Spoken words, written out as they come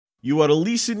You are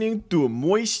listening to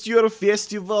Moisture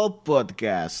Festival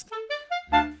Podcast.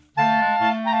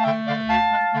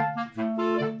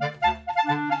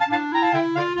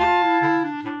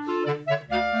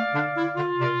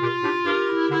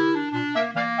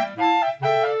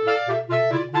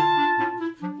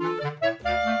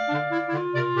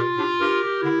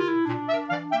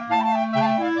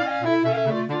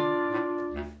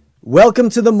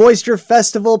 Welcome to the Moisture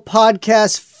Festival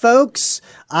Podcast, folks.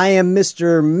 I am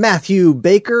Mr. Matthew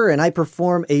Baker, and I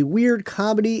perform a weird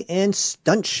comedy and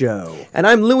stunt show. And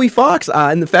I'm Louis Fox.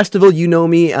 In the festival, you know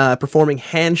me performing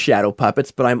hand shadow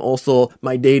puppets, but I'm also,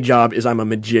 my day job is I'm a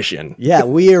magician. Yeah,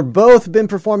 we are both been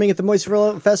performing at the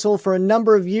Moisture Festival for a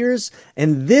number of years,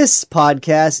 and this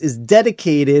podcast is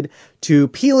dedicated to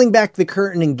peeling back the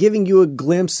curtain and giving you a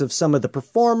glimpse of some of the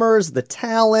performers, the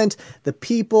talent, the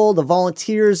people, the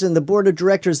volunteers, and the board of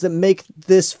directors that make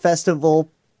this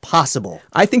festival possible.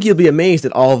 I think you'll be amazed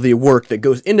at all of the work that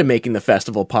goes into making the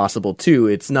festival possible, too.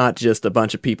 It's not just a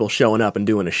bunch of people showing up and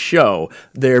doing a show.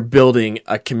 They're building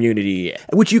a community,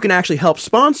 which you can actually help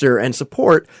sponsor and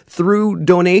support through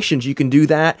donations. You can do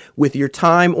that with your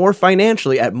time or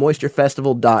financially at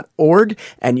moisturefestival.org,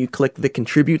 and you click the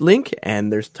contribute link,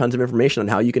 and there's tons of information on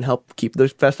how you can help keep the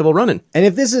festival running. And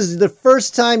if this is the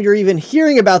first time you're even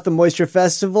hearing about the Moisture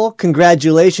Festival,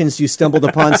 congratulations, you stumbled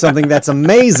upon something that's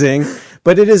amazing.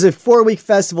 But it is a 4-week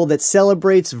festival that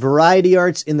celebrates variety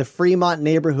arts in the Fremont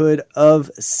neighborhood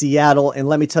of Seattle. And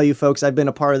let me tell you, folks, I've been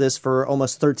a part of this for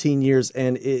almost 13 years,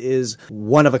 and it is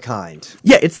one of a kind.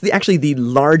 Yeah, it's actually the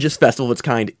largest festival of its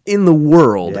kind in the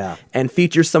world, and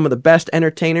features some of the best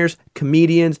entertainers,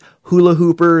 comedians, hula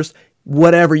hoopers,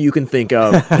 whatever you can think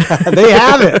of. They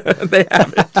have it. They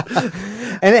have it.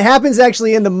 And it happens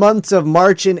actually in the months of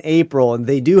March and April. And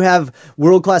they do have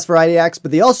world-class variety acts, but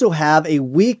they also have a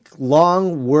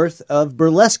week-long worth of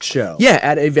burlesque show. Yeah,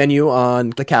 at a venue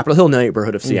on the Capitol Hill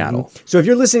neighborhood of Seattle. Mm-hmm. So if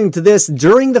you're listening to this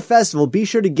during the festival, be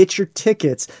sure to get your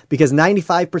tickets because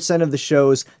 95% of the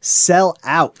shows sell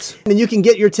out. And you can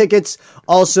get your tickets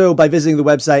also by visiting the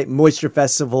website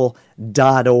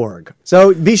moisturefestival.org.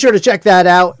 So be sure to check that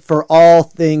out for all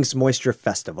things Moisture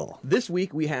Festival. This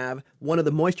week we have one of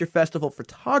the Moisture Festival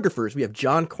photographers. We have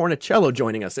John Cornicello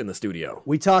joining us in the studio.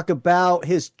 We talk about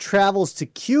his travels to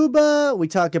Cuba. We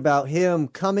talk about him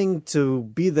coming to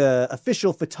be the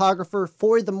official photographer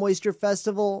for the Moisture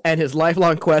Festival. And his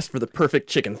lifelong quest for the perfect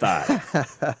chicken thigh.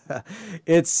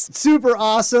 It's super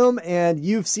awesome, and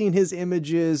you've seen his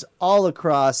images all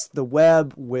across the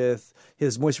web with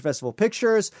his Moisture Festival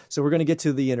pictures. So we're going to get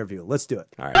to the interview. Let's do it.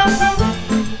 All right.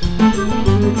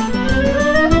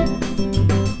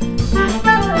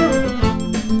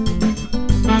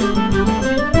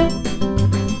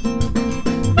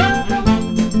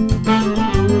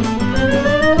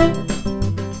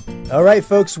 All right,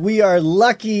 folks, we are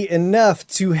lucky enough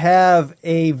to have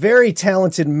a very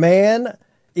talented man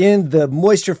in the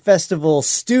Moisture Festival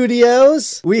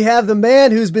studios. We have the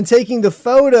man who's been taking the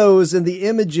photos and the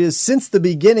images since the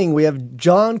beginning. We have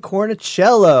John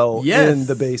Cornicello in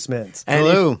the basement. And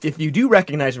hello. If you do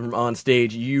recognize him on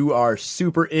stage, you are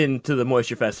super into the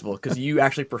Moisture Festival because you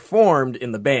actually performed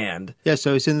in the band. Yes,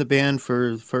 I was in the band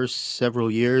for the first several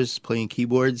years playing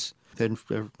keyboards. Then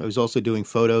I was also doing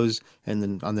photos, and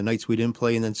then on the nights we didn't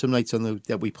play, and then some nights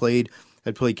that we played,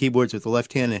 I'd play keyboards with the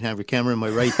left hand and have a camera in my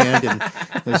right hand, and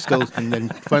then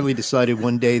finally decided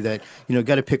one day that,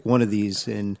 got to pick one of these.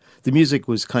 And the music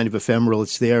was kind of ephemeral.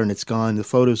 It's there and it's gone. The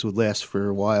photos would last for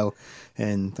a while,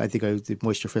 and I think the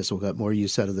Moisture Festival got more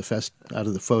use out of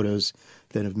the photos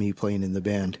than of me playing in the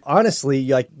band. Honestly,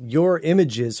 like your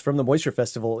images from the Moisture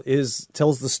Festival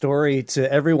tells the story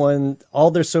to everyone.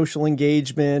 All their social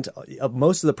engagement,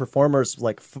 most of the performers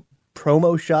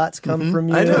promo shots come from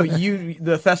you. I know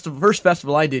the first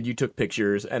festival I did, you took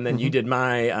pictures, and then you did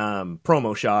my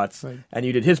promo shots, and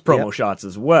you did his promo shots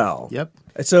as well. Yep.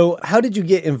 So how did you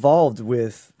get involved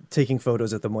with taking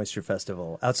photos at the Moisture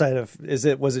Festival? Outside of,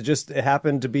 was it just, it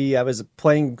happened to be, I was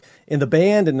playing in the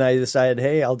band and I decided,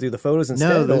 hey, I'll do the photos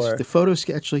instead? No, the photos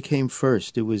actually came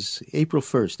first. It was April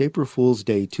 1st, April Fool's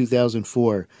Day,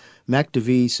 2004. Mac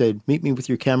DeVee said, meet me with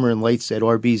your camera and lights at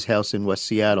RB's house in West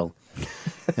Seattle.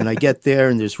 And I get there,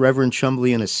 and there's Reverend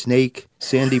Chumley and a snake,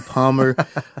 Sandy Palmer,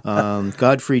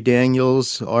 Godfrey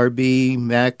Daniels, RB,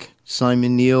 Mac,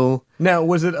 Simon Neal. Now,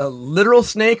 was it a literal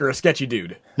snake or a sketchy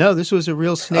dude? No, this was a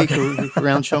real snake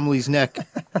around Chumley's neck.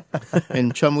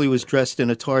 And Chumley was dressed in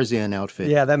a Tarzan outfit.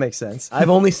 Yeah, that makes sense. I've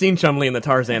only seen Chumley in the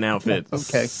Tarzan outfit.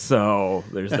 Okay. So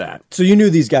there's that. So you knew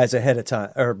these guys ahead of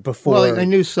time, or before? Well, I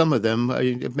knew some of them.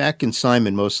 Mac and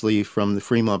Simon mostly from the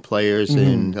Fremont Players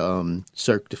and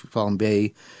Cirque du Soleil.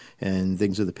 and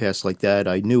things of the past like that.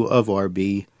 I knew of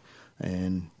RB,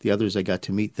 and the others I got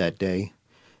to meet that day.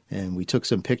 And we took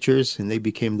some pictures, and they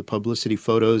became the publicity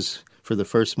photos for the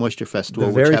first Moisture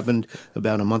Festival, which happened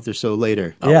about a month or so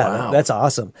later. Yeah, wow. That's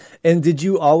awesome. And did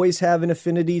you always have an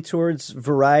affinity towards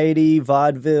variety,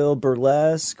 vaudeville,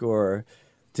 burlesque, or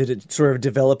did it sort of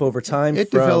develop over time?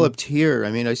 It developed here.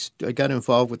 I mean, I got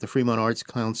involved with the Fremont Arts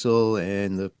Council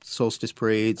and the Solstice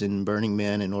Parades and Burning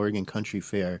Man and Oregon Country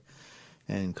Fair,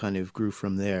 and kind of grew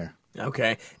from there.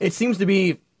 Okay. It seems to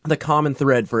be the common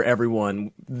thread for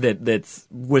everyone that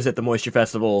was at the Moisture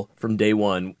Festival from day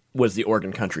one was the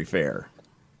Oregon Country Fair.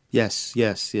 Yes.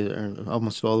 Yeah,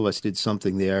 almost all of us did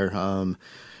something there.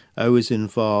 I was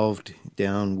involved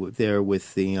down there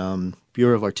with the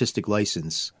Bureau of Artistic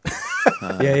License.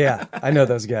 Yeah. I know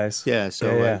those guys. Yeah,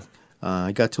 so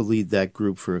I got to lead that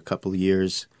group for a couple of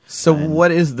years. So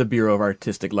what is the Bureau of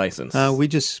Artistic License? We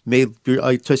just made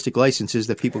artistic licenses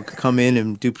that people could come in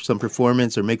and do some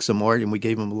performance or make some art, and we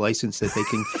gave them a license that they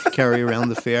can carry around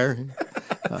the fair.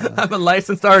 I'm a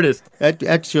licensed artist. That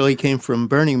actually came from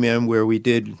Burning Man, where we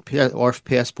did ARF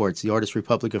Passports, the Artist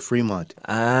Republic of Fremont.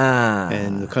 Ah.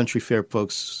 And the country fair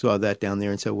folks saw that down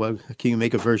there and said, well, can you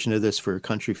make a version of this for a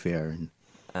country fair?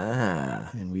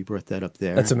 And we brought that up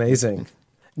there. That's amazing.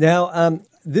 Now,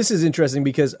 this is interesting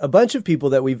because a bunch of people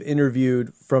that we've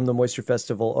interviewed from the Moisture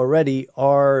Festival already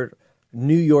are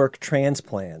New York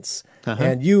transplants.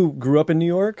 And you grew up in New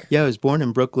York? Yeah, I was born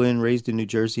in Brooklyn, raised in New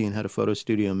Jersey, and had a photo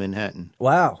studio in Manhattan.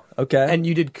 Wow. Okay. And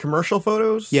you did commercial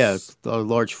photos? Yeah, a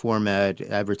large format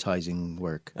advertising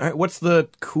work. All right. What's the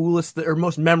coolest or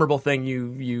most memorable thing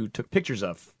you took pictures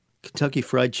of? Kentucky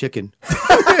Fried Chicken.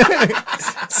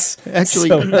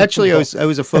 Actually, I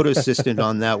was a photo assistant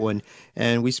on that one,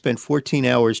 and we spent 14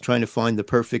 hours trying to find the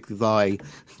perfect thigh,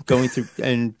 going through.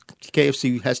 And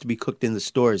KFC has to be cooked in the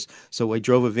stores, so I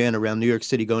drove a van around New York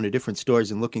City, going to different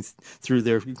stores and looking through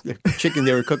their chicken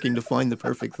they were cooking to find the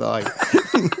perfect thigh.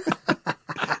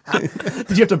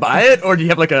 Did you have to buy it, or do you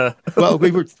have like a? Well, we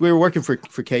were working for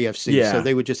KFC, Yeah. so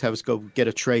they would just have us go get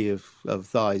a tray of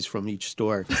thighs from each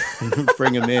store, and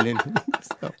bring them in.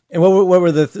 And what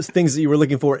were the things that you were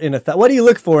looking for in a thigh? What do you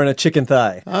look for in a chicken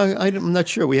thigh? I'm not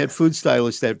sure. We had food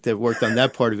stylists that worked on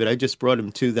that part of it. I just brought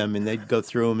them to them, and they'd go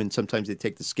through them, and sometimes they'd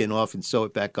take the skin off and sew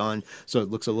it back on, so it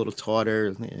looks a little tauter,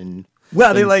 and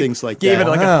They like things like gave that. it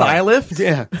like a thigh lift.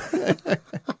 Yeah.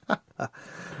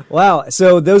 Wow.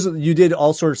 So you did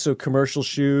all sorts of commercial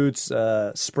shoots,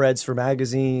 spreads for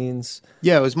magazines.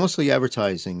 Yeah, it was mostly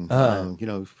advertising.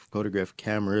 Photograph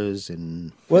cameras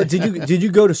and. Well, did you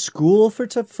go to school for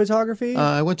photography?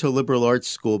 I went to a liberal arts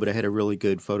school, but I had a really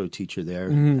good photo teacher there.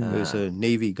 There was a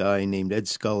Navy guy named Ed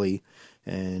Scully.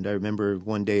 And I remember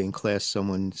one day in class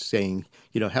someone saying,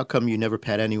 how come you never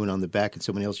pat anyone on the back? And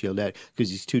someone else yelled at, because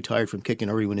he's too tired from kicking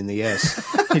everyone in the ass.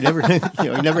 he never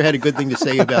had a good thing to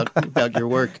say about your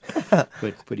work,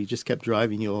 but he just kept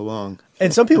driving you along.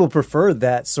 And some people prefer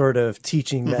that sort of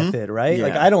teaching method, right? Yeah.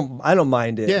 like I don't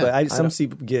mind it, Yeah, but some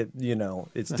people get,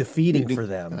 it's defeating for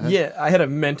them. Yeah, I had a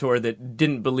mentor that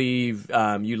didn't believe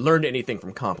you learned anything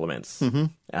from compliments.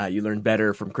 You learned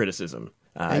better from criticism.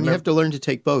 And you have to learn to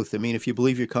take both. I mean, if you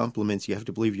believe your compliments, you have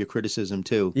to believe your criticism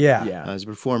too. Yeah. As a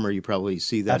performer, you probably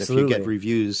see that Absolutely. if you get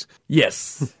reviews.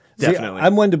 Yes, definitely. See,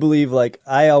 I'm one to believe,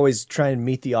 I always try and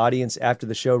meet the audience after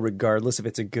the show, regardless if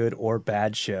it's a good or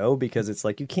bad show, because it's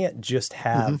like you can't just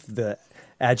have the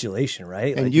adulation,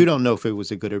 right? And you don't know if it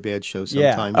was a good or bad show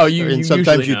Yeah. sometimes. Oh, you and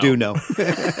sometimes usually you do know.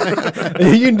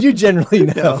 you generally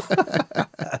know.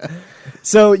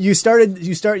 So you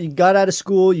got out of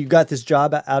school, you got this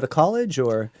job out of college,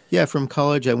 or? Yeah, from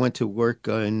college I went to work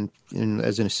as an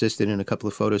assistant in a couple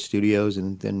of photo studios,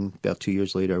 and then about 2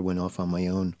 years later I went off on my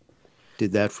own.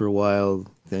 Did that for a while,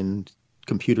 then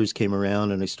computers came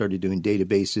around and I started doing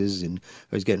databases, and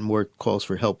I was getting more calls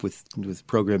for help with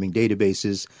programming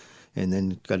databases, and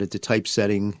then got into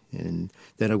typesetting, and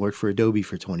then I worked for Adobe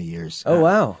for 20 years. Oh,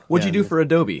 wow. What'd you do for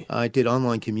Adobe? I did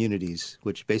online communities,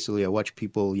 which basically I watched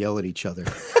people yell at each other.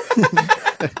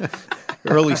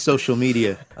 Early social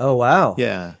media. Oh, wow.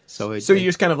 Yeah. So So you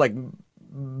just kind of like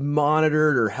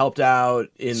monitored or helped out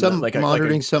in some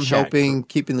monitoring, some chat helping,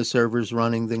 keeping the servers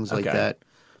running, things like Okay. that.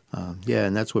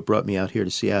 And that's what brought me out here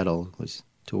to Seattle, was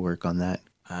to work on that.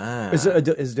 Is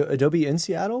Adobe in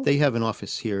Seattle? They have an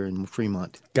office here in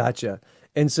Fremont. Gotcha.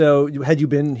 And so had you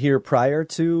been here prior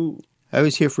to? I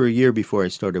was here for a year before I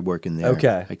started working there.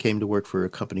 Okay. I came to work for a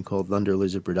company called Thunder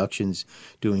Lizard Productions,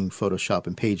 doing Photoshop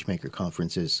and PageMaker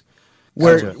conferences.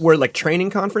 where like training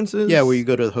conferences? Yeah, where you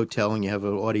go to the hotel and you have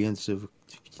an audience of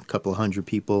a couple of hundred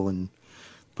people and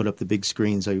put up the big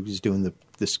screens. I was doing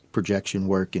this projection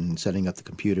work and setting up the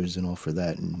computers and all for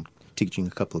that, and teaching a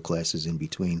couple of classes in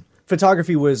between.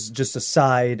 Photography was just a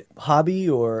side hobby,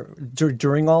 or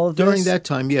during all of this? During that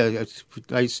time, yeah.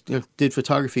 I did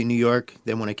photography in New York.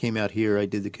 Then when I came out here, I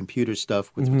did the computer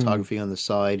stuff with photography on the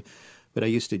side. But I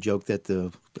used to joke that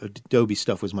the Adobe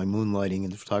stuff was my moonlighting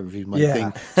and the photography was my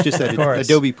thing. It's just that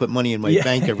Adobe put money in my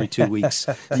bank every 2 weeks.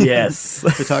 Yes.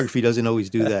 Photography doesn't always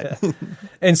do that.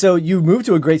 And so you moved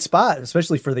to a great spot,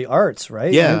 especially for the arts,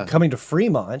 right? Yeah. You're coming to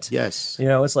Fremont. Yes. You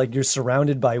know, it's like you're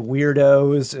surrounded by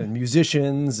weirdos and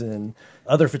musicians and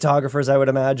other photographers, I would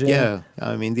imagine. Yeah.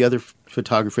 I mean, the other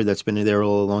photographer that's been there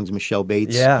all along is Michelle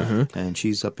Bates. Yeah. And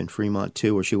she's up in Fremont,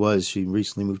 too, or she was. She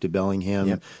recently moved to Bellingham.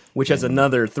 Yep. Which has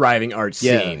another thriving art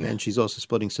scene. And she's also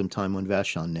splitting some time on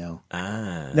Vashon now.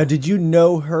 Now, did you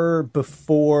know her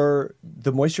before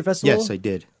the Moisture Festival? Yes, I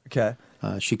did. Okay.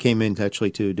 She came in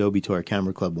actually to Adobe to our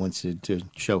camera club once to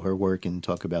show her work and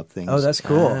talk about things. Oh, that's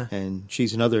cool. And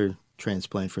she's another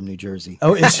transplant from New Jersey.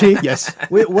 Oh, is she? Yes.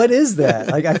 Wait, what is that?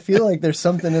 Like, I feel like there's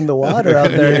something in the water out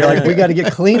there. You're like, we got to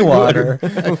get clean water.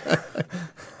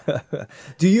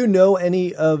 Do you know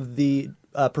any of the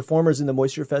performers in the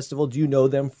Moisture Festival? Do you know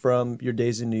them from your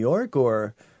days in New York,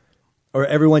 or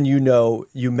everyone you know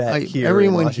you met here?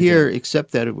 Everyone here,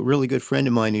 except that a really good friend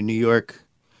of mine in New York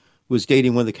was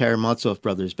dating one of the Karamazov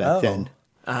brothers back then.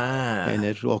 And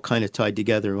it all kind of tied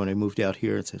together when I moved out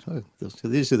here and said, oh, so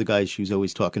these are the guys she was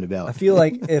always talking about. I feel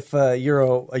like if you're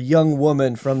a young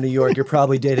woman from New York, you're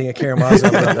probably dating a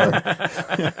Karamazov brother.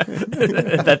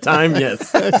 At that time,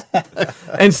 yes.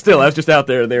 And still, I was just out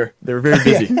there. They were very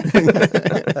busy.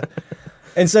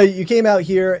 And so you came out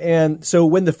here, and so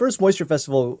when the first Moisture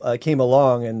Festival came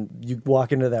along, and you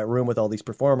walk into that room with all these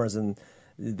performers, and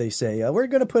they say, we're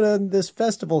going to put on this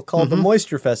festival called the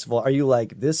Moisture Festival. Are you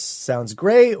like, this sounds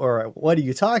great, or what are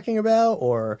you talking about,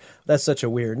 or that's such a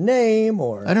weird name,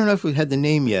 or? I don't know if we had the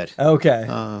name yet. Okay.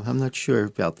 I'm not sure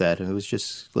about that. It was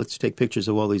just, let's take pictures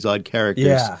of all these odd characters.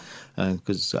 Yeah.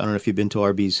 Because I don't know if you've been to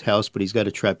RB's house, but he's got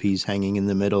a trapeze hanging in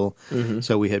the middle.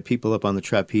 So we had people up on the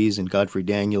trapeze and Godfrey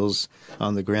Daniels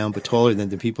on the ground, but taller than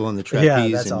the people on the trapeze. Yeah,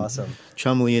 that's and awesome.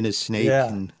 Chumley and his snake. Yeah.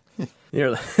 And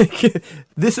You're like,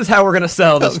 this is how we're going to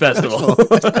sell this festival.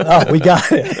 Oh, we got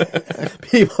it.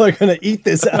 People are going to eat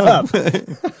this up.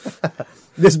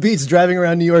 This beats driving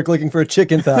around New York looking for a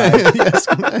chicken thigh.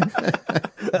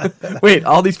 Wait,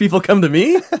 all these people come to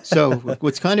me? So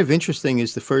what's kind of interesting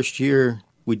is the first year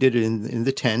we did it in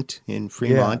the tent in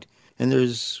Fremont, and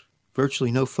there's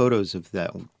virtually no photos of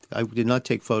that. I did not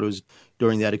take photos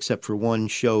during that except for one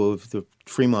show of the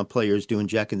Fremont Players doing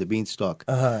Jack and the Beanstalk.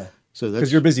 So that's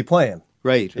Because you're busy playing.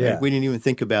 right. Yeah. We didn't even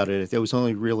think about it. It was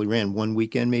only really ran one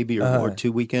weekend maybe or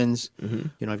 2 weekends. You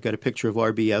know, I've got a picture of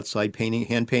RB outside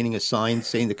hand painting a sign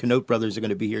saying the Canote brothers are going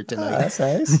to be here tonight. That's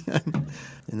nice.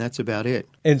 And that's about it.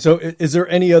 And so is there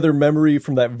any other memory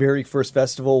from that very first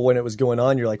festival when it was going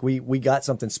on? You're like, we got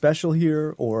something special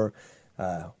here, or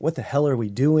what the hell are we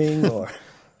doing? Or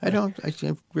I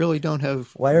really don't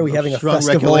have. why are we having a strong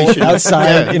festival recollection.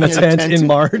 outside in a tent in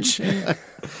March?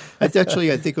 I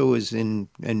think it was in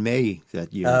May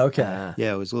that year. Okay.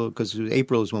 Yeah, it was a little, because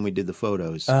April is when we did the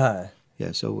photos.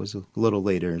 Yeah, so it was a little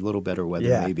later, a little better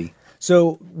weather maybe.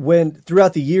 So when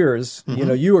throughout the years, you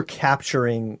know, you were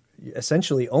capturing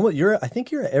essentially almost. I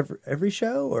think you're at every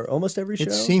show or almost every show.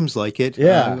 It seems like it.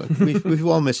 Yeah. We've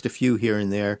all missed a few here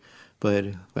and there, but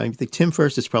I think Tim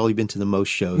First has probably been to the most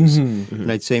shows,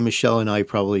 and I'd say Michelle and I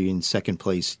probably in second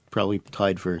place, probably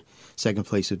tied for second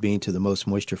place of being to the most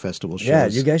Moisture Festival shows. Yeah,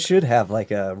 you guys should have like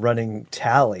a running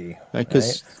tally.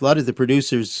 Because a lot of the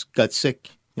producers got sick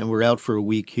and we're out for a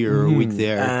week here or a week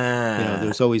there. You know,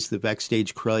 there's always the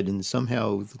backstage crud, and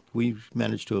somehow we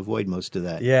managed to avoid most of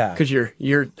that. Yeah. Because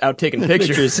you're out taking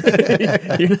pictures.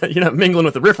 you're not mingling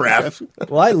with the riffraff.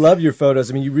 Well, I love your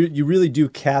photos. I mean, you really do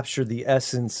capture the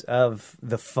essence of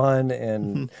the fun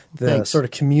and the sort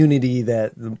of community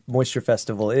that the Moisture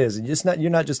Festival is. And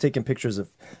you're not just taking pictures of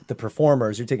the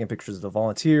performers. You're taking pictures of the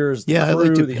volunteers. The Yeah, crew, I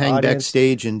like to the hang audience.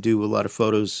 backstage and do a lot of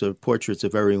photos, portraits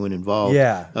of everyone involved.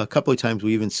 Yeah. A couple of times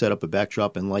we even set up a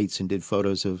backdrop and lights and did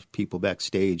photos of people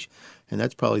backstage. And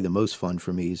that's probably the most fun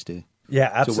for me is to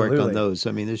absolutely. work on those.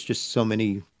 I mean, there's just so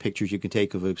many pictures you can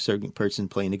take of a certain person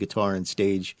playing a guitar on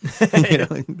stage.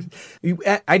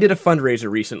 I did a fundraiser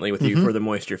recently with you for the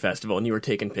Moisture Festival, and you were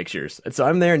taking pictures. And so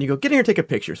I'm there, and you go, get in here and take a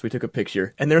picture. So we took a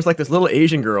picture, and there's like this little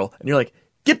Asian girl, and you're like,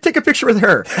 take a picture with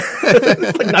her.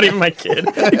 It's like not even my kid.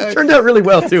 It turned out really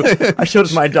well too. I showed it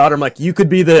to my daughter. I'm like, you could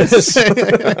be this.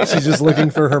 She's just looking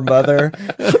for her mother.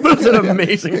 But it was an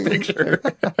amazing picture.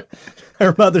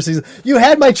 Her mother says, "You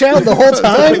had my child the whole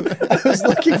time? I was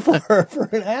looking for her for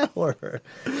an hour."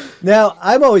 Now,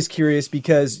 I'm always curious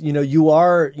because,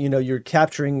 you're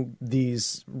capturing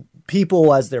these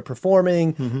people as they're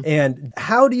performing. And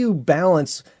how do you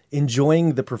balance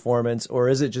enjoying the performance, or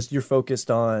is it just you're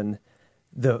focused on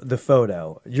the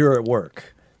photo? You're at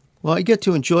work. Well, I get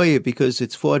to enjoy it because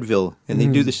it's vaudeville, and they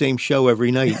do the same show every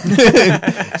night.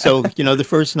 So, the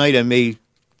first night I may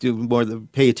do more,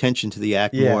 pay attention to the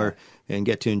act more and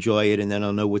get to enjoy it, and then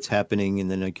I'll know what's happening, and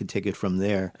then I can take it from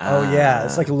there. Oh, yeah.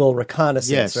 It's like a little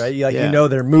reconnaissance, Yes, right? You yeah. know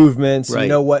their movements, Right. you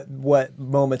know what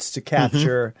moments to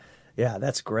capture. Yeah,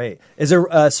 that's great. Is there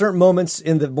certain moments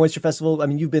in the Moisture Festival? I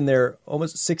mean, you've been there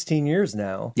almost 16 years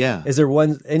now. Yeah. Is there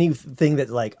anything that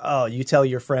you tell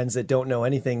your friends that don't know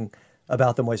anything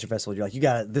about the Moisture Festival? You're like, you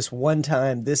got this one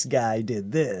time, this guy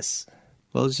did this.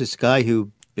 Well, there's this guy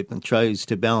who tries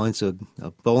to balance a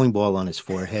bowling ball on his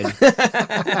forehead.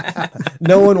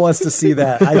 No one wants to see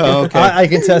that. I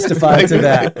can testify to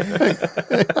that.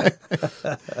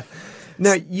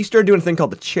 Now, you started doing a thing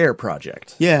called the Chair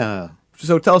Project. Yeah.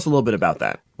 So tell us a little bit about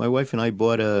that. My wife and I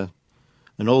bought an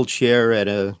old chair at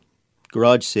a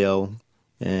garage sale,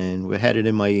 and we had it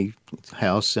in my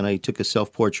house, and I took a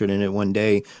self-portrait in it one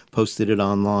day, posted it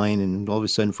online, and all of a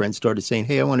sudden friends started saying,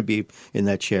 "Hey, I want to be in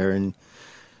that chair." And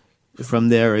from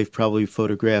there, I've probably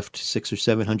photographed 600 or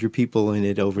 700 people in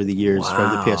it over the years, for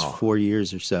the past 4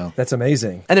 years or so. That's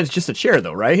amazing. And it's just a chair,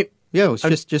 though, right? Yeah, it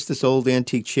was just this old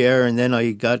antique chair, and then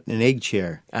I got an egg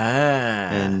chair.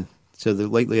 And so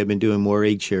lately I've been doing more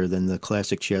egg chair than the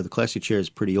classic chair. The classic chair is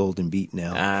pretty old and beat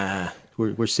now.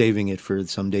 We're saving it for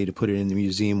someday to put it in the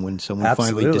museum when someone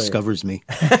finally discovers me.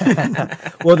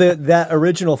 Well, that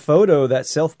original photo, that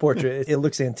self-portrait, it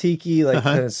looks antique-y, like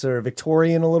kind of sort of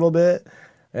Victorian a little bit.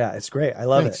 Yeah, it's great. I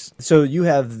love it. So you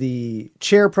have the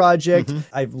Chair Project.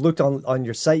 I've looked on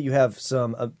your site. You have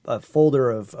a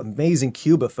folder of amazing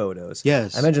Cuba photos.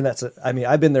 Yes. I imagine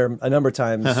I've been there a number of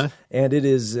times, and it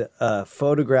is a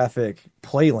photographic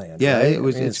playland. Yeah, right?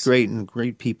 it's great, and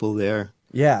great people there.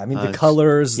 Yeah, I mean the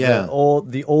colors, yeah. the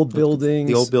old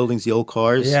buildings, the old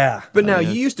cars. Yeah, But now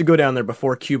you used to go down there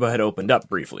before Cuba had opened up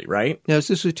briefly, right? Yeah, this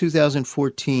was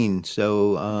 2014,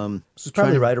 so this was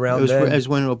probably right around it was, then. as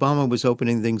when Obama was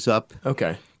opening things up.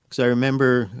 Okay. Because I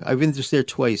remember I've been just there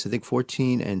twice. I think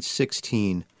 14 and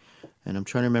 16. And I'm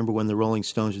trying to remember when the Rolling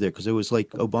Stones were there, because it was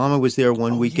like Obama was there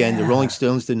one weekend, the Rolling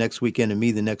Stones the next weekend, and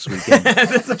me the next weekend.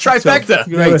 That's a trifecta.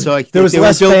 There was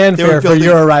less fanfare for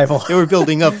your arrival. They were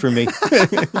building up for me.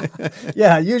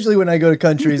 Yeah, usually when I go to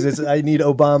countries, I need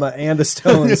Obama and the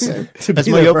Stones to That's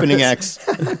be my there opening first.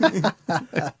 acts.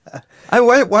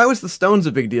 Why was the Stones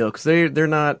a big deal? Because they're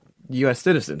not U.S.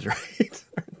 citizens, right?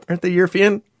 Aren't they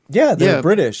European? Yeah, they're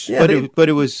British. Yeah, but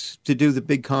it was to do the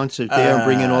big concert there and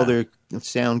bring in all their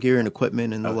sound gear and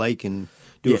equipment and the like, and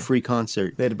do a free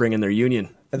concert. They had to bring in their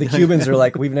union. And the Cubans are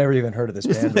like, we've never even heard of this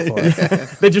band before.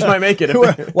 They just might make it.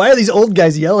 Why are these old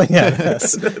guys yelling at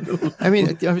us? I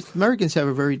mean, Americans have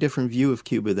a very different view of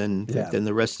Cuba than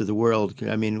the rest of the world.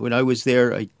 I mean, when I was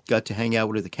there, I got to hang out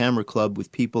with the camera club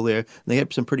with people there. And they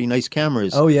had some pretty nice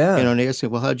cameras. Oh, yeah. And they asked me,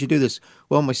 well, how'd you do this?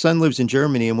 Well, my son lives in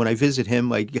Germany, and when I visit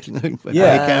him, I get a camera.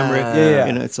 Yeah.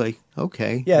 And it's like,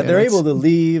 okay. Yeah, they're able to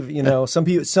leave. Some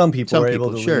people are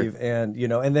able to sure. leave, and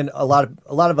and then a lot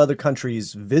of other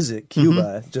countries visit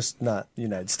Cuba, just not the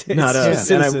United States. Not us.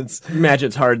 Citizens. And I imagine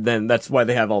it's hard then. That's why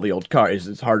they have all the old cars.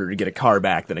 It's harder to get a car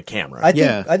back than a camera.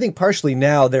 I think partially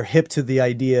now they're hip to the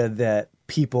idea that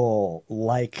people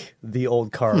like the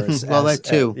old cars. Well, that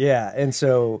too. And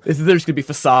so There's going to be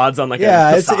facades on a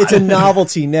facade. it's a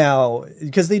novelty now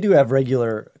because they do have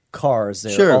regular cars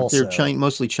there. Sure, also. they're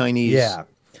mostly Chinese. Yeah.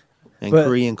 And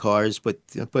Korean cars, but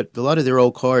a lot of their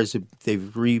old cars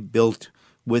they've rebuilt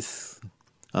with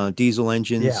diesel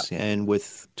engines and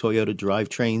with Toyota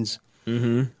drivetrains.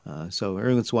 So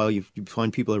every once in a while you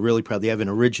find people are really proud. They have an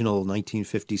original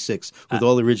 1956 with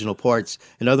all original parts,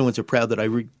 and other ones are proud that I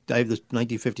have the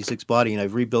 1956 body and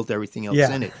I've rebuilt everything else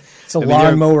in it. It's a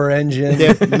lawnmower engine. They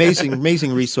have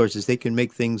amazing resources. They can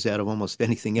make things out of almost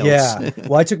anything else. Yeah.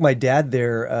 Well, I took my dad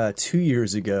there 2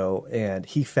 years ago, and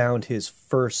he found his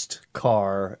first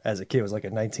car as a kid. It was like a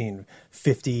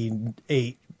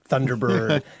 1958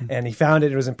 Thunderbird, and he found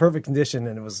it. It was in perfect condition,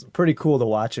 and it was pretty cool to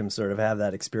watch him sort of have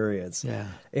that experience. Yeah.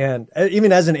 And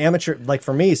even as an amateur, like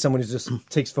for me, someone who just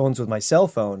takes phones with my cell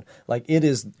phone, like it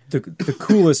is the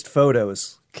coolest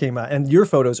photos came out, and your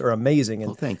photos are amazing.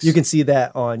 And thanks. you can see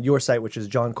that on your site, which is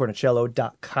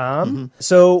johncornicello.com.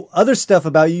 So other stuff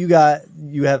about you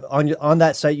have on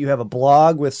that site, you have a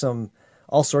blog with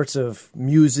all sorts of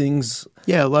musings.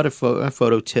 Yeah, a lot of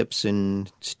photo tips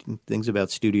and things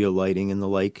about studio lighting and the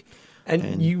like.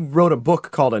 And you wrote a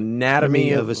book called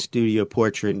Anatomy of a Studio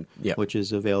Portrait, Yep. which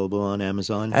is available on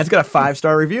Amazon. That's got a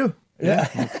 5-star review. Yeah.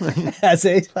 As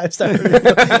a 5-star review.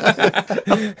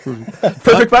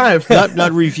 Perfect 5.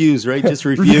 Not reviews, right? Just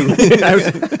review. I was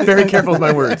very careful with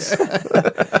my words.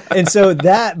 And so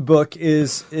that book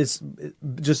is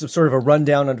just sort of a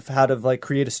rundown of how to like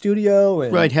create a studio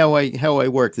and Right, how I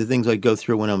work, the things I go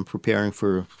through when I'm preparing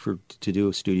to do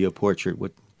a studio portrait,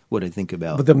 what I think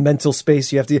about. with the mental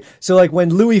space you have to. So like when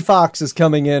Louis Fox is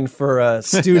coming in for a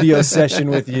studio session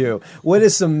with you, what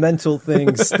is some mental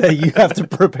things that you have to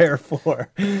prepare for?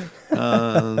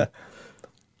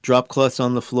 Drop cloths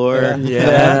on the floor.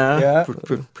 Yeah.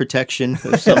 Protection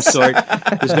of some sort.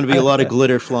 There's going to be a lot of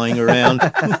glitter flying around.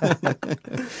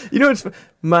 You know,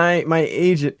 my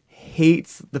agent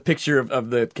hates the picture of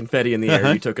the confetti in the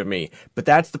air you took of me, but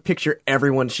that's the picture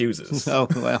everyone chooses. Oh,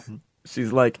 well.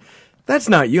 She's like, that's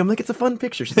not you. I'm like, it's a fun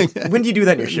picture. She's like, when do you do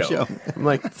that in your show? I'm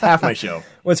like, it's half my show.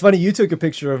 Well, it's funny. You took a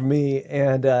picture of me,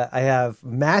 and I have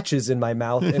matches in my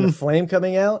mouth and a flame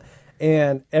coming out.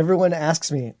 And everyone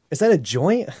asks me, "Is that a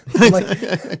joint?" I'm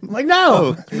like,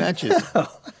 no. Oh, matches.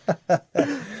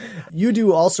 You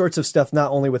do all sorts of stuff,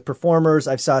 not only with performers.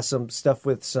 I've saw some stuff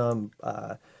with some.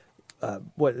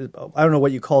 What I don't know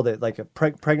what you called it, like a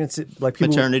pregnancy, like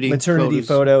people, maternity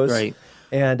photos, right?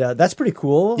 And that's pretty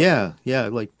cool. Yeah. I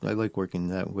like working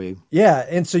that way. Yeah,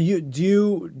 and so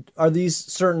are these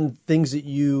certain things that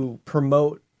you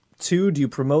promote too? Do you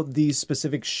promote these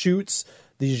specific shoots,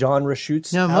 these genre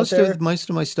shoots? No, out there? most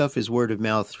of my stuff is word of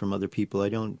mouth from other people. I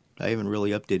haven't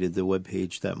really updated the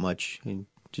webpage that much. I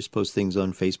just post things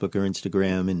on Facebook or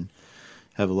Instagram, and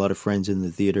have a lot of friends in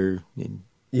the theater.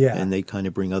 And they kind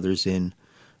of bring others in.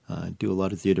 Do a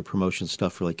lot of theater promotion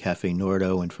stuff for like Cafe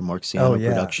Nordo and for Marciano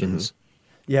Productions. Mm-hmm.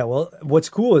 Yeah, well, what's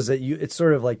cool is that it's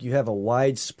sort of like you have a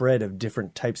wide spread of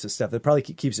different types of stuff. That probably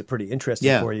keeps it pretty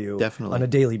interesting for you definitely. On a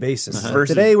daily basis.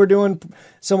 Today we're doing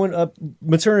a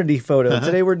maternity photo.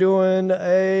 Today we're doing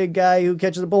a guy who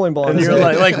catches a bowling ball. And you're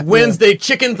like Wednesday,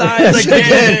 chicken thighs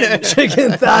again.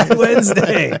 Chicken thigh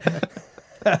Wednesday.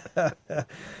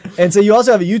 And so you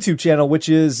also have a YouTube channel, which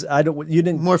is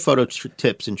more photo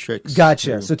tips and tricks.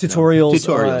 Gotcha. So tutorials.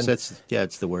 Tutorials.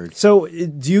 It's the word. So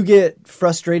do you get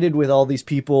frustrated with all these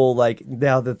people, like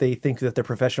now that they think that they're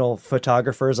professional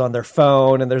photographers on their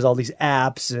phone, and there's all these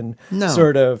apps and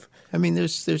sort of? I mean,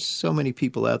 there's so many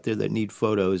people out there that need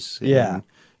photos. And,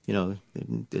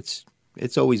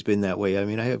 it's always been that way. I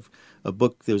mean, I have a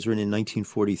book that was written in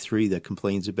 1943 that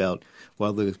complains about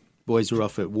while the boys were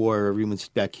off at war, everyone's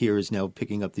back here is now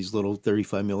picking up these little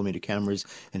 35 millimeter cameras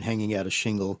and hanging out a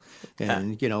shingle,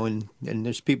 and and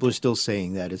there's people are still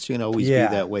saying that it's going to always be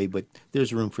that way, but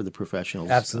there's room for the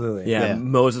professionals. Absolutely. Yeah.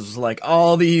 Moses was like,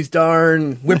 all these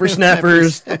darn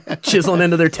whippersnappers chiseling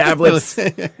into their tablets.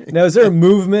 Now, is there a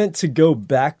movement to go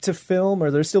back to film? Are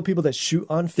there still people that shoot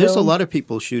on film? There's a lot of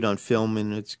people shoot on film,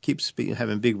 and it keeps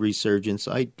having big resurgence.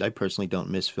 I personally don't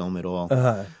miss film at all.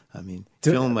 I mean,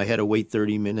 film, I had to wait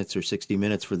 30 minutes or 60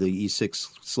 minutes for the E6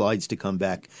 slides to come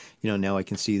back. Now I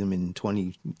can see them in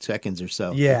 20 seconds or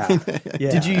so. Yeah.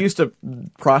 Did you used to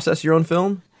process your own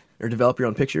film or develop your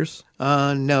own pictures?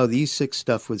 No, the E6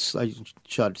 stuff I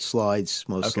shot slides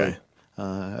mostly.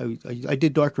 Okay. I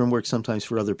did darkroom work sometimes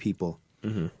for other people.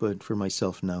 Mm-hmm. But for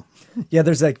myself, no. Yeah,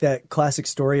 there's like that classic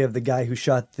story of the guy who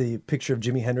shot the picture of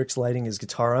Jimi Hendrix lighting his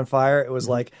guitar on fire. It was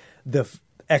like the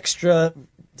extra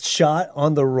shot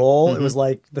on the roll. Mm-hmm. It was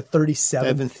like the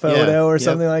 37th photo or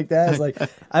something like that. It's like,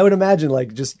 I would imagine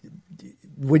like just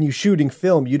when you're shooting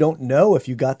film, you don't know if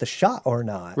you got the shot or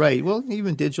not. Right. Well,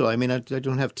 even digital. I mean, I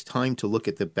don't have time to look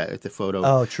at the photo.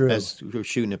 Oh, true. As we're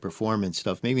shooting a performance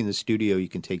stuff. Maybe in the studio you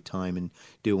can take time and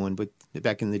do one, but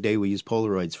back in the day we used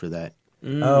Polaroids for that.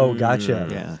 Oh, gotcha.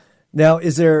 Yeah. Now,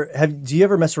 do you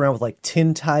ever mess around with like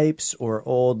tintypes or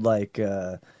old like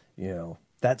that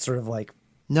sort of like?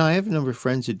 No, I have a number of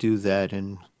friends that do that,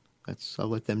 and I'll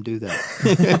let them do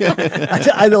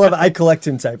that. I love it. I collect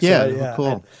tintypes. Yeah,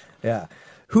 cool. Yeah.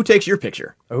 Who takes your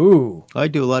picture? Ooh, I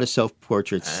do a lot of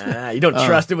self-portraits. You don't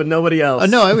trust it with nobody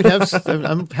else. No, I would have.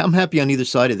 I'm happy on either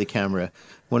side of the camera,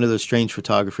 one of those strange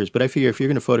photographers. But I figure if you're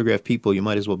going to photograph people, you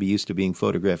might as well be used to being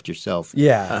photographed yourself.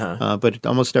 Yeah. But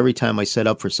almost every time I set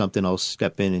up for something, I'll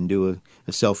step in and do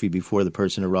a selfie before the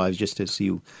person arrives, just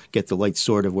to get the lights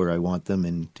sort of where I want them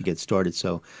and to get started.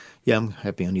 So, yeah, I'm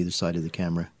happy on either side of the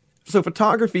camera. So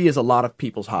photography is a lot of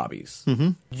people's hobbies.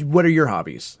 Mm-hmm. What are your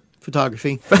hobbies?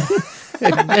 Photography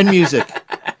and music.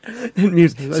 And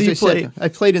music. So As I said, I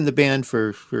played in the band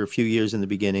for a few years in the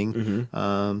beginning.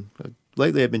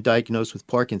 Lately, I've been diagnosed with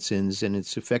Parkinson's, and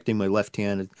it's affecting my left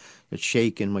hand. It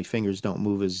shake, and my fingers don't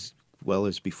move as well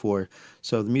as before.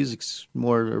 So the music's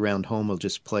more around home. I'll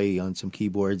just play on some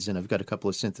keyboards, and I've got a couple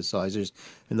of synthesizers,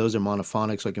 and those are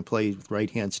monophonic, so I can play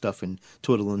right-hand stuff and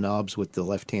twiddle the knobs with the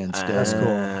left hand still. That's cool.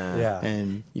 Yeah.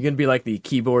 And You're going to be like the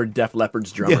keyboard Def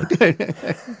Leppard's drummer.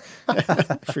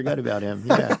 I forgot about him.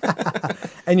 Yeah,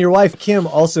 And your wife, Kim,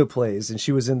 also plays, and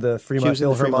she was in the she Fremont was in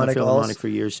the Fremont Philharmonic Philharmonic for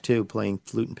years too, playing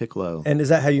flute and piccolo. And is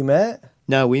that how you met?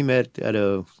 No, we met at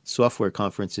a software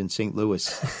conference in St. Louis.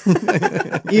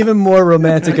 Even more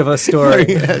romantic of a story.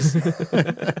 Yes.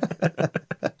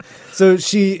 So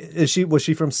was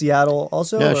she from Seattle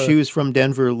also? No, or? she was from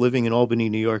Denver, living in Albany,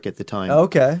 New York at the time.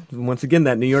 Okay. Once again,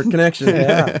 that New York connection.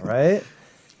 Yeah, right?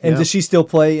 And Yeah. does she still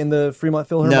play in the Fremont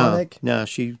Philharmonic? No,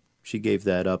 she gave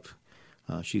that up.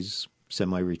 She's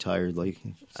semi-retired,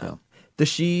 so. Does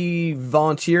she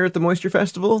volunteer at the Moisture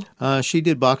Festival? She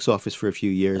did box office for a few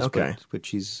years, Okay. but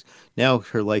she's now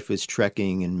her life is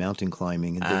trekking and mountain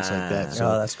climbing and things like that. So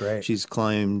Oh, that's great. She's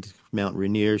climbed Mount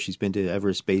Rainier. She's been to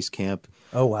Everest Base Camp.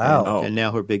 Oh, wow. Oh. And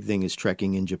now her big thing is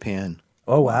trekking in Japan.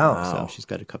 Oh, wow. So she's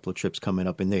got a couple of trips coming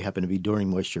up, and they happen to be during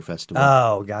Moisture Festival.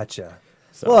 Oh, gotcha.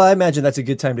 Well, I imagine that's a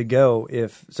good time to go,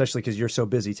 especially because you're so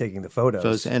busy taking the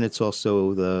photos. And it's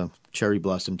also the cherry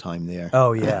blossom time there.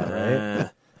 Oh, yeah,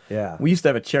 right? Yeah. We used to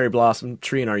have a cherry blossom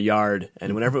tree in our yard,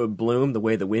 and whenever it would bloom, the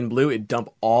way the wind blew, it'd dump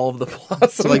all of the blossoms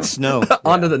It's like snow.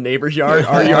 onto the neighbor's yard.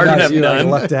 Our yard would have you none.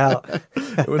 lucked out.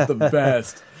 It was the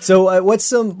best. So what's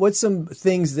some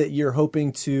things that you're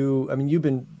hoping to, I mean, you've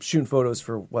been shooting photos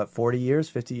for, what, 40 years,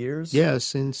 50 years? Yeah,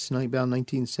 since about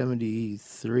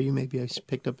 1973, maybe I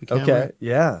picked up a camera. Okay,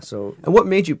 yeah. So And what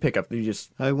made you pick up? You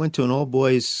just I went to an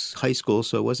all-boys high school,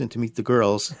 so it wasn't to meet the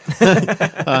girls.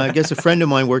 I guess a friend of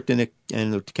mine worked in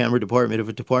the camera department of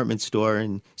a department store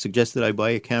and suggested I buy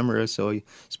a camera, so I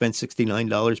spent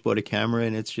 $69, bought a camera,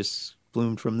 and it's just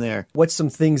bloomed from there. what's some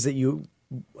things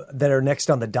that are next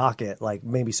on the docket, like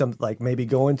maybe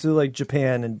going to like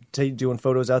Japan and doing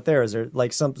photos out there? Is there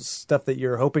like some stuff that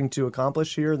you're hoping to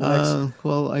accomplish here in the next?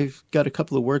 Well, I've got a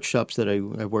couple of workshops that I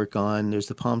work on. There's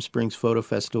the Palm Springs Photo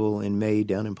Festival in May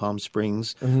down in Palm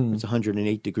Springs. It's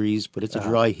 108 degrees, but it's a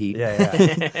dry heat.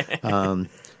 Yeah.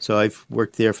 So I've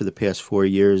worked there for the past 4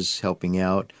 years helping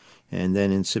out. And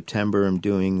then in September, I'm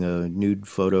doing a nude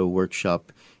photo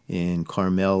workshop in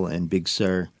Carmel and Big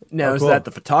Sur. now cool. is that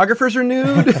the photographers are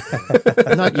nude?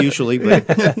 Not usually, but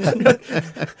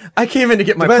I came in to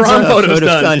get my Depends prom on- photos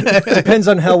done. Depends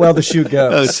on how well the shoot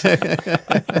goes.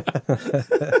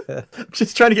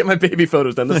 Just trying to get my baby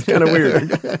photos done. That's kind of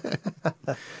weird.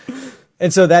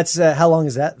 And so that's how long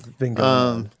has that been going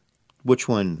on? which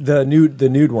one? The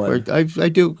nude one. Or I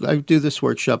do this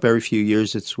workshop every few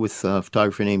years. It's with a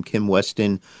photographer named Kim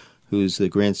Weston, who's the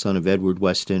grandson of Edward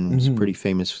Weston, who's a pretty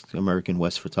famous American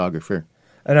West photographer.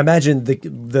 And I imagine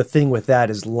the thing with that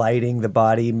is lighting the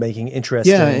body, making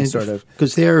interesting and sort of.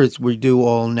 because we do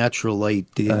all natural light,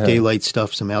 daylight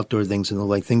stuff, some outdoor things, and the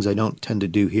like things I don't tend to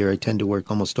do here. I tend to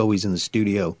work almost always in the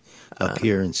studio up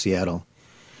here in Seattle,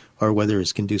 or weather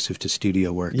is conducive to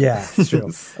studio work. Yeah, it's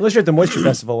true. Unless you're at the Moisture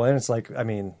Festival, and it's like, I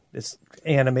mean, it's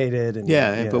animated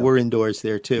and but we're indoors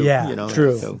there too. Yeah,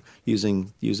 true. So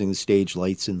using the stage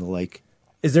lights and the like.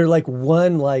 Is there like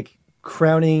one like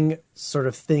crowning sort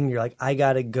of thing you're like, I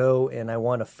gotta go and I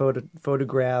want to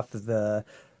photograph the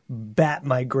bat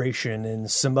migration in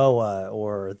Samoa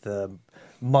or the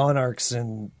monarchs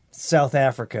in South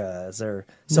Africa? Is there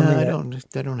something? No,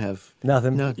 I don't have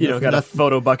Nothing. No, You don't got a nothing.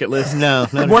 photo bucket list? No,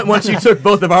 Once you took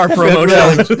both of our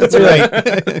promotions, That's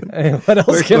right. Hey, what else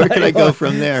Where can I go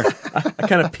from there? I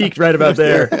kind of peaked right about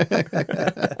there.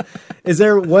 Is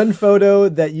there one photo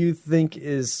that you think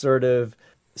is sort of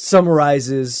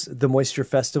summarizes the Moisture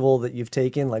Festival that you've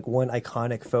taken, like one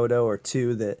iconic photo or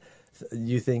two that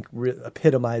you think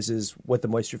epitomizes what the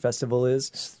Moisture Festival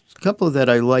is? A couple that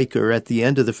I like are at the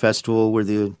end of the festival where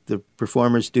the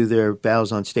performers do their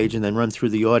bows on stage and then run through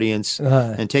the audience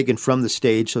and taken from the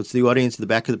stage. So it's the audience in the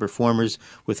back of the performers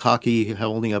with hockey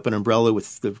holding up an umbrella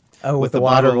with the with the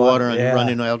bottle of water, water and yeah.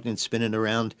 running out and spinning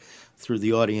around. through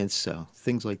the audience. So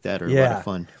things like that are a lot of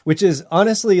fun. Which is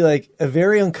honestly like a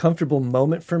very uncomfortable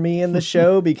moment for me in the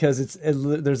show because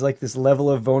there's like this level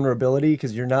of vulnerability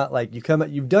because you're not like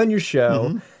you've done your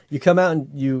show. You come out and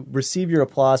you receive your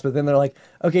applause, but then they're like,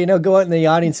 okay, now go out in the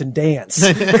audience and dance.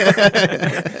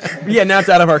 Yeah, now it's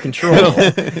out of our control.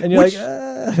 And you're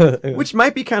Which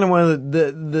might be kind of one of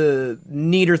the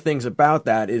neater things about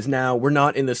that is now we're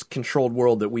not in this controlled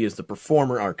world that we as the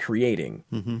performer are creating.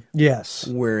 Yes.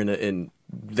 We're in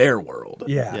their world.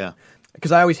 Yeah.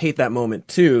 Because I always hate that moment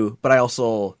too, but I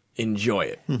also enjoy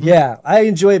it. Yeah, I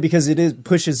enjoy it because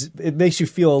it makes you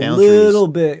feel a Boundaries. little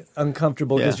bit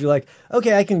uncomfortable because you're like,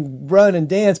 okay, I can run and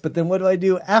dance, but then what do I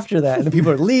do after that? And the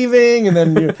people are leaving, and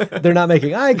then they're not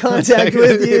making eye contact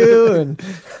with you, and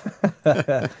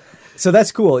so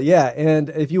that's cool. Yeah, and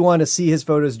if you want to see his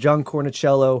photos,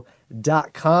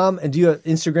 JohnCornicello.com. And do you have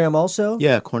Instagram also?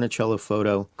 Yeah, Cornicello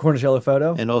Photo. Cornicello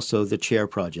Photo? And also the Chair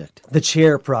Project. The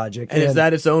Chair Project. And is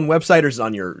that its own website or is it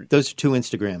on your... Those are 2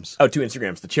 Instagrams. Oh, 2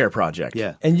 Instagrams, the Chair Project.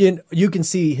 Yeah. And you can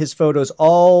see his photos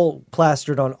all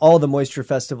plastered on all the Moisture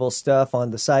Festival stuff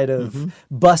on the side of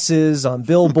buses, on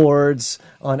billboards,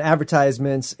 on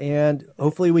advertisements, and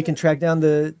hopefully we can track down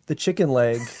the chicken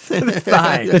leg.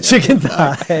 The chicken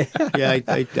thigh. Yeah,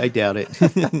 I doubt it.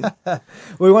 Well,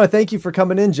 we want to thank you for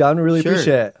coming in, John. We really Sure.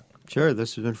 appreciate it. Sure,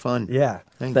 this has been fun. Yeah.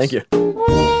 Thanks. Thank you.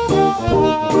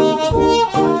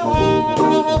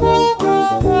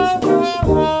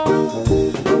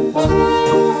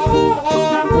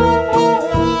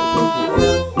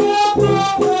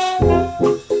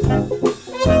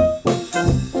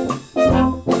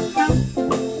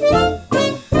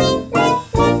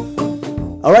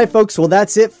 All right, folks. Well,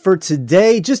 that's it for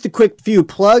today. Just a quick few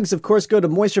plugs. Of course, go to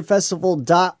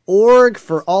moisturefestival.org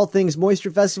for all things Moisture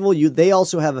Festival. They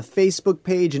also have a Facebook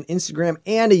page, an Instagram,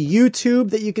 and a YouTube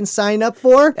that you can sign up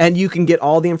for. And you can get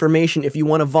all the information if you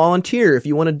want to volunteer, if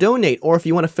you want to donate, or if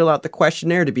you want to fill out the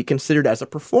questionnaire to be considered as a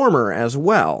performer as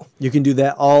well. You can do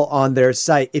that all on their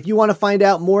site. If you want to find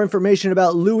out more information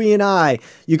about Louie and I,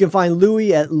 you can find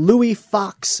Louie at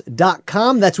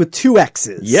louisfox.com. That's with 2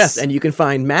 X's. Yes, and you can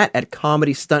find Matt at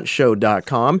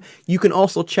comedystuntshow.com. You can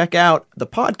also check out the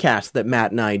podcast that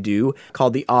Matt and I do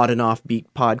called the Odd and Offbeat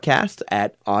Podcast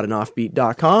at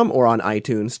oddandoffbeat.com or on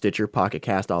iTunes, Stitcher, Pocket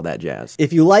Cast, all that jazz.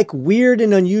 If you like weird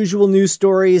and unusual news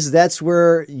stories, that's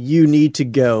where you need to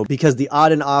go because the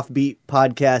Odd and Offbeat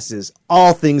Podcast is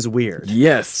all things weird.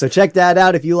 Yes. So check that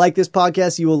out. If you like this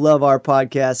podcast, you will love our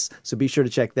podcast. So be sure to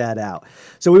check that out.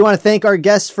 So we want to thank our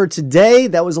guests for today.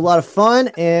 That was a lot of fun.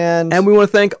 And we want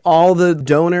to thank all the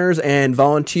donors and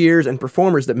volunteers and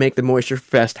performers that make the Moisture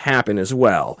Fest happen as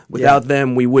well. Without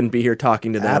them, we wouldn't be here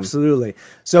talking to them. Absolutely.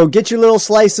 So get your little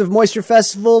slice of Moisture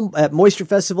Festival at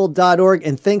moisturefestival.org.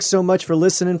 And thanks so much for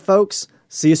listening, folks.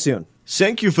 See you soon.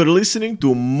 Thank you for listening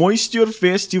to Moisture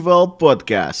Festival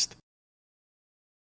Podcast.